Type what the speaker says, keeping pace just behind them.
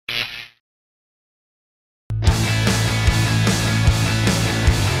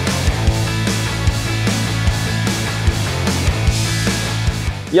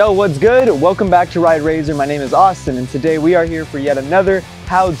Yo, what's good? Welcome back to RideRazor. My name is Austin, and today we are here for yet another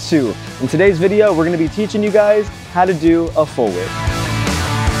how-to. In today's video, we're going to be teaching you guys how to do a full whip.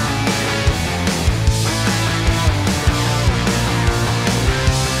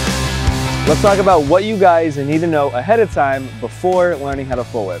 Let's talk about what you guys need to know ahead of time before learning how to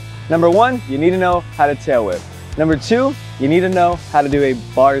full whip. Number one, you need to know how to tail whip. Number two, you need to know how to do a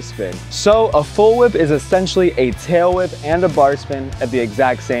bar spin. So a full whip is essentially a tail whip and a bar spin at the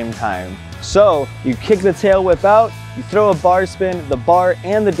exact same time. So you kick the tail whip out, you throw a bar spin, the bar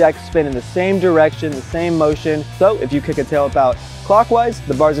and the deck spin in the same direction, the same motion. So if you kick a tail whip out clockwise,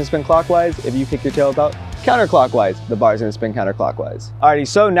 the bar's gonna spin clockwise. If you kick your tail whip out counterclockwise, the bar's gonna spin counterclockwise. Alrighty,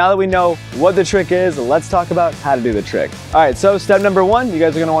 so now that we know what the trick is, let's talk about how to do the trick. Alright, so step number one, you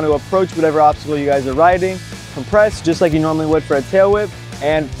guys are gonna want to approach whatever obstacle you guys are riding, compress just like you normally would for a tail whip,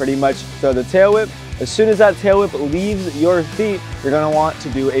 and pretty much throw the tail whip. As soon as that tail whip leaves your feet, you're gonna want to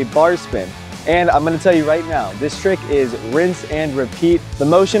do a bar spin. And I'm gonna tell you right now, this trick is rinse and repeat. The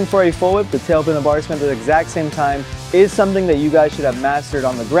motion for a full whip, the tail whip and the bar spin at the exact same time, is something that you guys should have mastered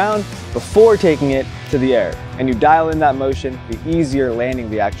on the ground before taking it to the air. And you dial in that motion, the easier landing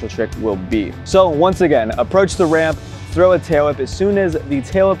the actual trick will be. So once again, approach the ramp, throw a tail whip. As soon as the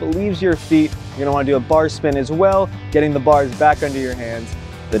tail whip leaves your feet, you're gonna wanna do a bar spin as well, getting the bars back under your hands,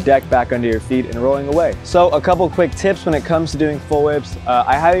 the deck back under your feet, and rolling away. So a couple quick tips when it comes to doing full whips.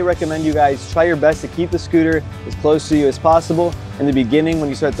 I highly recommend you guys try your best to keep the scooter as close to you as possible. In the beginning, when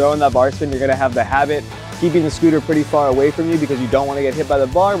you start throwing that bar spin, you're gonna have the habit keeping the scooter pretty far away from you because you don't wanna get hit by the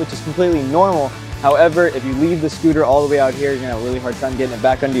bar, which is completely normal. However, if you leave the scooter all the way out here, you're gonna have a really hard time getting it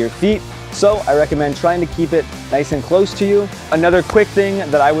back under your feet. So I recommend trying to keep it nice and close to you. Another quick thing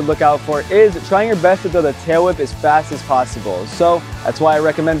that I would look out for is trying your best to throw the tail whip as fast as possible. So that's why I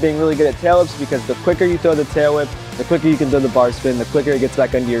recommend being really good at tail whips, because the quicker you throw the tail whip, the quicker you can throw the bar spin, the quicker it gets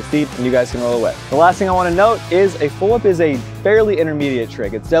back under your feet and you guys can roll away. The last thing I want to note is a full whip is a fairly intermediate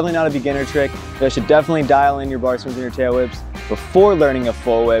trick. It's definitely not a beginner trick. You guys should definitely dial in your bar spins and your tail whips before learning a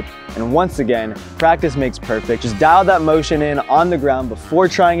full whip. And once again, practice makes perfect. Just dial that motion in on the ground before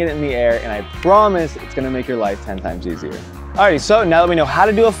trying it in the air, and I promise it's gonna make your life 10 times easier. Alrighty, so now that we know how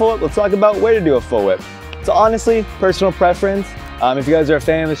to do a full whip, let's talk about where to do a full whip. So honestly, personal preference. If you guys are a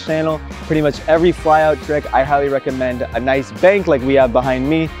fan of this channel, pretty much every fly out trick, I highly recommend a nice bank like we have behind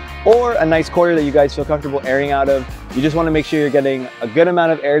me, or a nice quarter that you guys feel comfortable airing out of. You just wanna make sure you're getting a good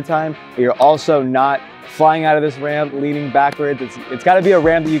amount of air time, but you're also not flying out of this ramp, leaning backwards. It's gotta be a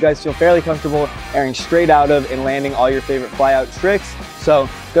ramp that you guys feel fairly comfortable airing straight out of and landing all your favorite fly out tricks. So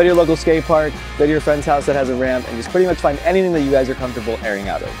go to your local skate park, go to your friend's house that has a ramp, and just pretty much find anything that you guys are comfortable airing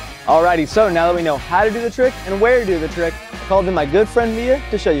out of. Alrighty, so now that we know how to do the trick and where to do the trick, I called in my good friend Mia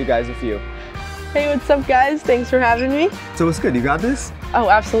to show you guys a few. Hey, what's up guys? Thanks for having me. So what's good, you got this? Oh,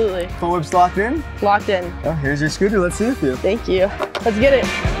 absolutely. Full whip's locked in? Locked in. Oh, here's your scooter, let's see it for you. Thank you. Let's get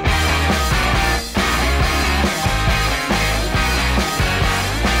it.